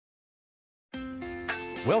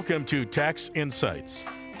Welcome to Tax Insights,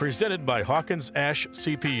 presented by Hawkins Ash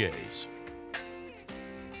CPAs.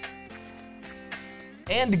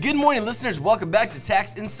 And good morning, listeners. Welcome back to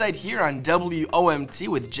Tax Insight here on WOMT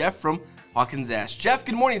with Jeff from Hawkins Ash. Jeff,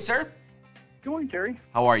 good morning, sir. Good morning, Terry.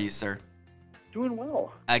 How are you, sir? Doing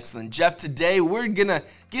well. Excellent. Jeff, today we're going to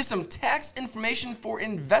give some tax information for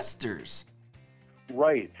investors.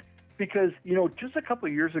 Right. Because, just a couple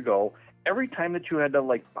of years ago, every time that you had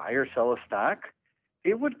to buy or sell a stock,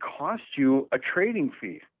 it would cost you a trading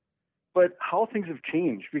fee. But how things have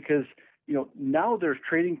changed because, now there's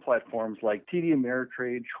trading platforms like TD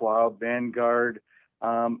Ameritrade, Schwab, Vanguard,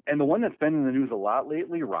 and the one that's been in the news a lot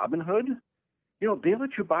lately, Robinhood. They let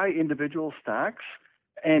you buy individual stocks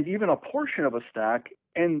and even a portion of a stock,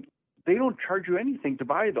 and they don't charge you anything to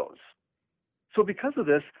buy those. So because of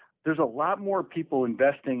this, there's a lot more people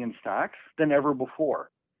investing in stocks than ever before.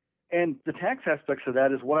 And the tax aspects of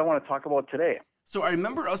that is what I want to talk about today. So I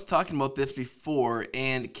remember us talking about this before,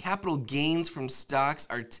 and capital gains from stocks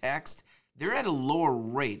are taxed. They're at a lower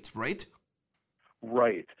rate, right?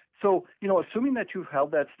 Right. So, assuming that you've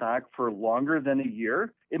held that stock for longer than a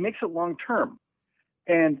year, it makes it long term.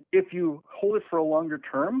 And if you hold it for a longer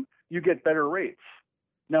term, you get better rates.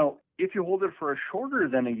 Now, if you hold it for a shorter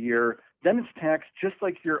than a year, then it's taxed just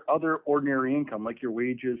like your other ordinary income, like your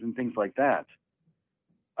wages and things like that.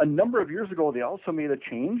 A number of years ago, they also made a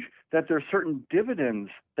change that there are certain dividends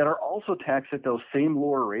that are also taxed at those same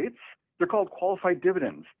lower rates. They're called qualified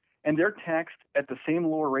dividends, and they're taxed at the same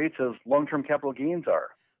lower rates as long-term capital gains are.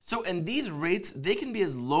 So, and these rates, they can be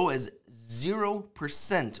as low as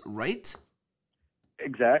 0%, right?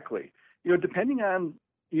 Exactly. Depending on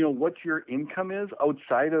what your income is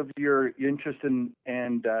outside of your interest and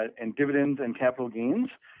dividends and capital gains,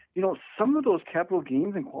 some of those capital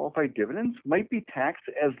gains and qualified dividends might be taxed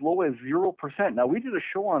as low as 0%. Now, we did a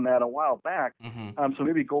show on that a while back, so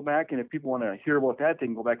maybe go back, and if people want to hear about that, they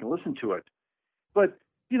can go back and listen to it. But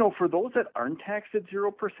for those that aren't taxed at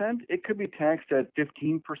 0%, it could be taxed at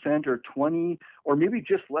 15% or 20%, or maybe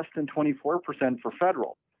just less than 24% for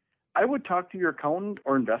federal. I would talk to your accountant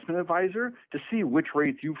or investment advisor to see which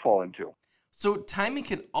rates you fall into. So timing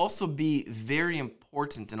can also be very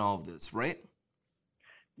important in all of this, right?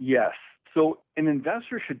 Yes. So an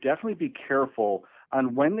investor should definitely be careful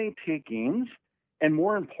on when they take gains, and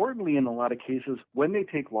more importantly, in a lot of cases, when they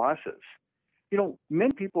take losses.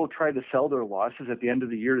 Many people try to sell their losses at the end of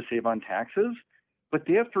the year to save on taxes, but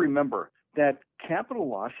they have to remember that capital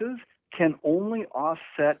losses can only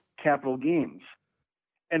offset capital gains.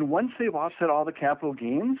 And once they've offset all the capital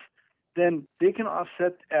gains, then they can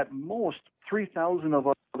offset at most $3,000 of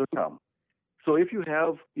other income. So if you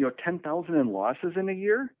have $10,000 in losses in a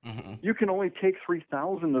year, you can only take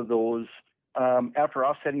 $3,000 of those after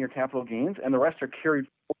offsetting your capital gains, and the rest are carried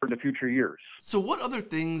forward into future years. So what other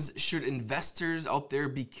things should investors out there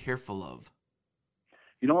be careful of?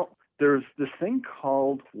 There's this thing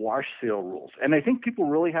called wash sale rules, and I think people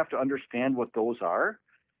really have to understand what those are.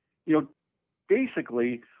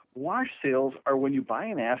 Basically, wash sales are when you buy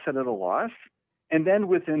an asset at a loss, and then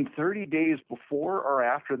within 30 days before or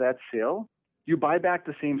after that sale, you buy back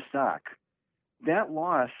the same stock. That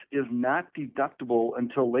loss is not deductible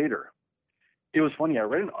until later. It was funny. I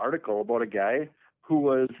read an article about a guy who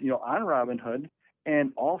was, on Robinhood,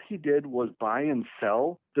 and all he did was buy and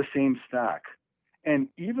sell the same stock. And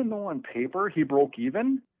even though on paper he broke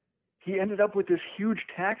even, he ended up with this huge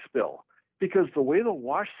tax bill because the way the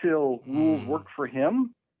wash sale rules worked for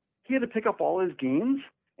him, he had to pick up all his gains,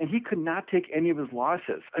 and he could not take any of his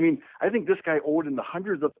losses. I mean, I think this guy owed in the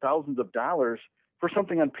hundreds of thousands of dollars for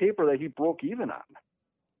something on paper that he broke even on.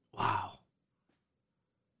 Wow.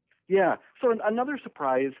 Yeah. So another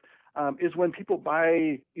surprise is when people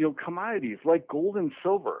buy, commodities like gold and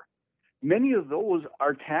silver. Many of those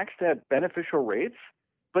are taxed at beneficial rates,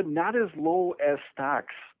 but not as low as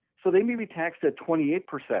stocks. So they may be taxed at 28%.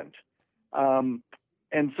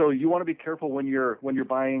 And so you want to be careful when you're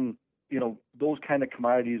buying, those kind of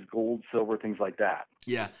commodities, gold, silver, things like that.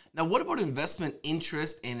 Yeah. Now, what about investment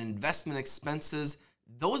interest and investment expenses?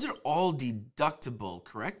 Those are all deductible,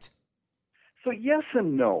 correct? So yes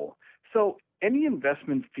and no. So any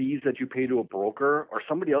investment fees that you pay to a broker or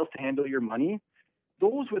somebody else to handle your money,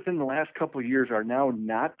 those within the last couple of years are now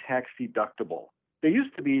not tax deductible. They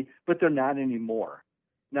used to be, but they're not anymore.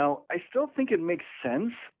 Now, I still think it makes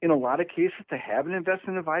sense in a lot of cases to have an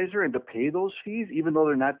investment advisor and to pay those fees, even though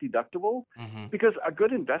they're not deductible, because a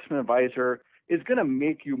good investment advisor is going to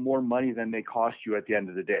make you more money than they cost you at the end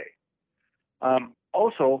of the day.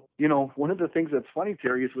 Also, one of the things that's funny,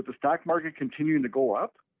 Terry, is with the stock market continuing to go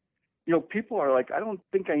up, people are like, I don't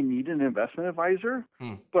think I need an investment advisor,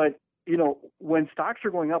 but when stocks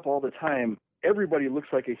are going up all the time, everybody looks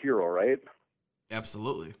like a hero, right?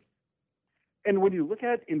 Absolutely. And when you look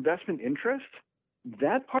at investment interest,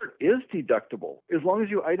 that part is deductible as long as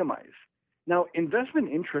you itemize. Now,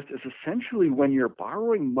 investment interest is essentially when you're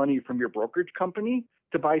borrowing money from your brokerage company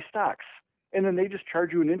to buy stocks, and then they just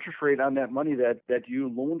charge you an interest rate on that money that you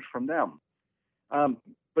loaned from them.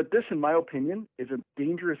 But this, in my opinion, is a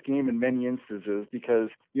dangerous game in many instances because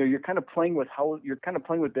you're kind of playing with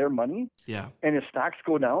their money. Yeah. And if stocks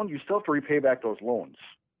go down, you still have to repay back those loans.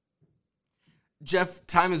 Jeff,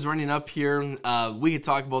 time is running up here. We could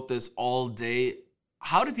talk about this all day.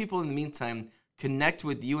 How do people in the meantime connect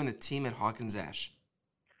with you and the team at Hawkins Ash?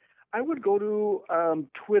 I would go to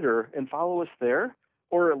Twitter and follow us there,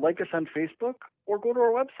 or like us on Facebook, or go to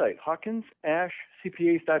our website,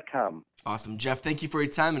 hawkinsashcpas.com. Awesome. Jeff, thank you for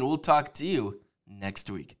your time, and we'll talk to you next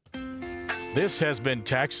week. This has been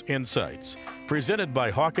Tax Insights, presented by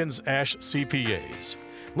Hawkins Ash CPAs.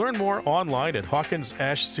 Learn more online at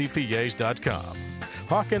hawkinsashcpas.com.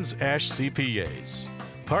 Hawkins Ash CPAs.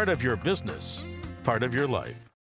 Part of your business, part of your life.